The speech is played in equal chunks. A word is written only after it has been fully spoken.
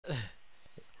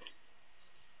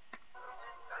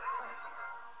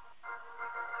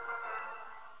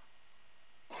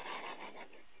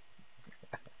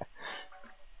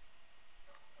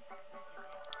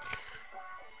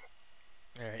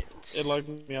It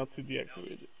logged me out to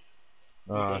deactivate it.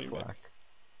 Oh, that's whack.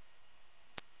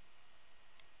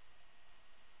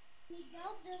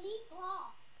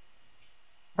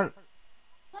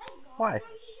 Why?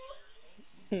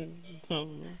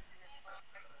 Don't know.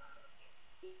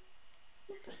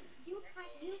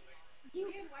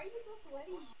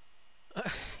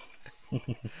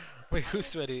 Wait, who's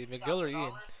sweaty? Miguel or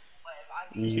Ian?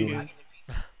 Ian.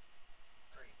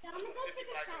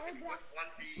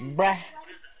 Bruh.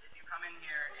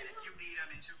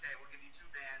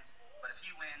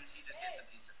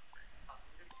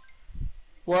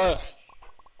 What?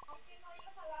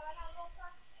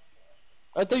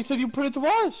 I thought you said you put it to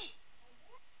wash.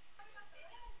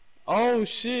 Oh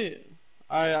shit.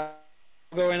 Alright, I'll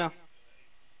go right now.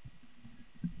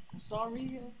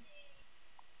 Sorry.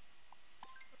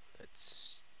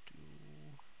 Let's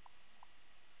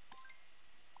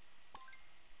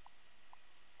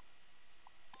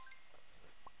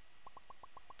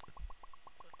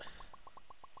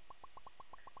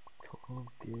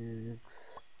do.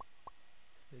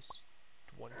 This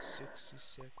 160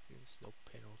 seconds, no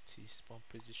penalty, spawn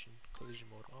position, collision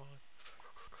mode on.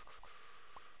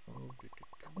 Oh,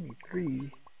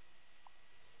 23.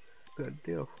 Good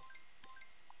deal.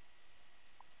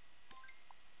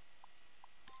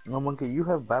 No, Monkey, you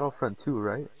have Battlefront 2,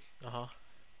 right? Uh-huh.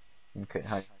 Okay,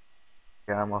 hi.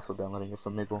 Yeah, I'm also downloading it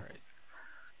from Nigel. Alright.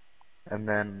 And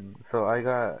then, so I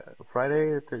got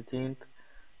Friday the 13th,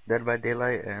 Dead by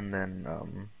Daylight, and then,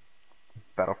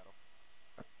 Battlefront.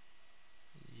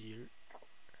 Year.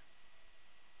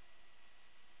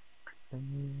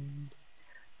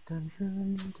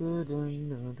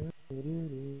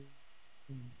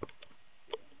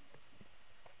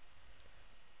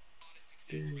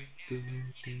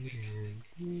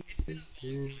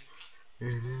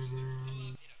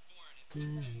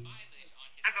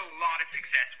 Has a lot of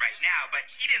success right now, but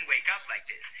he didn't wake up like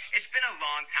this. It's been a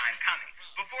long time coming.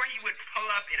 Before he would pull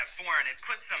up in a foreign and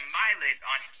put some mileage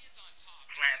on his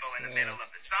Lambo in the middle of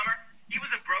the summer, he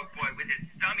was a broke boy with his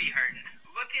stummy hurting,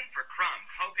 looking for crumbs,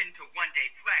 hoping to one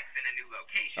day flex in a new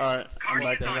location. Alright, I'm Cardi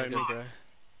back is in on right Good, now. top. bro.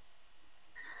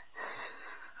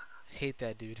 Hate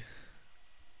that dude.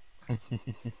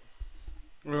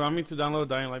 Remind me to download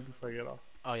Dying Light before I get off.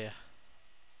 Oh yeah.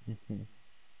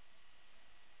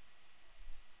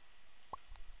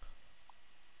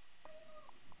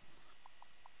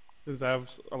 Since I have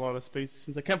a lot of space,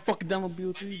 since I can't fucking download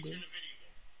BO3, bro.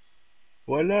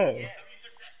 Why not?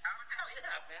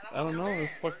 I don't know,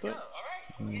 it's fucked up.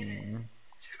 Just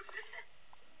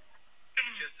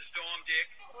a storm, Dick.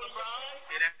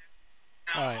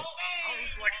 Alright.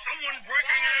 Sounds like someone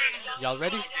breaking in. Y'all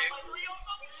ready?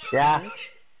 Yeah.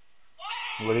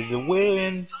 What is the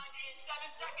win?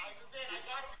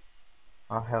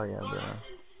 Oh, hell yeah, bro.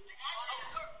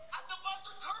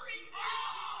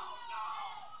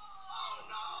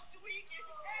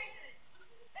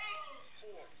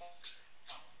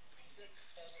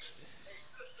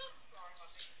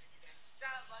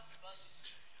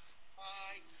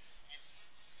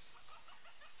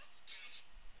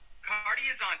 Cardi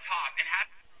is on top and has.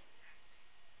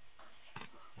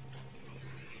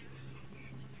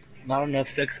 Not enough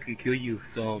sex can kill you,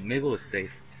 so Mabel is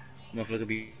safe. Motherfucker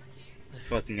be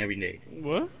fucking every day.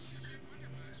 What?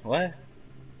 What?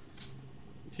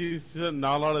 She said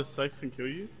not a lot of sex can kill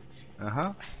you?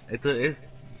 Uh-huh. It's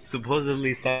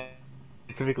supposedly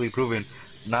scientifically proven.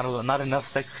 Not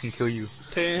enough sex can kill you.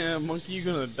 Damn, Monkey, you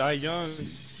gonna die young.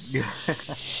 Yeah.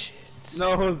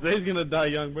 No, Jose's gonna die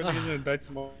young, bro. He's gonna die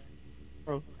tomorrow.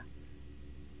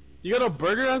 You got a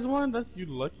burger as one? That's you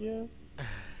lucky ass.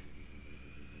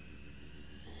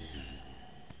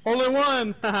 Hole in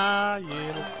one! Haha,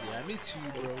 yeah. Yeah, me too,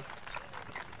 bro.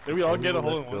 Did we all get a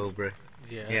hole in Let's go, one? bro.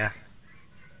 Yeah.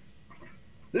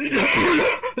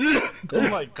 Oh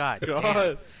my God.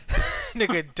 god.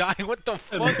 Nigga dying, what the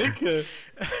fuck? Nigga.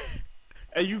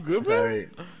 Hey, you good, bro? Sorry.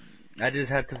 I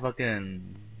just had to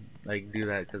fucking, like, do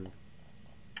that because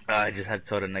I just had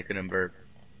soda and I couldn't burp.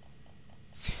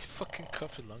 Fucking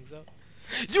cough your lungs out.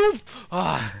 You!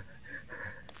 Ah!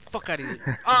 Fuck out of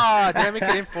here. Ah, did I make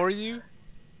it in for you?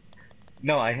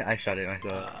 No, I shot it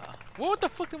myself. What the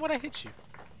fuck did I hit you?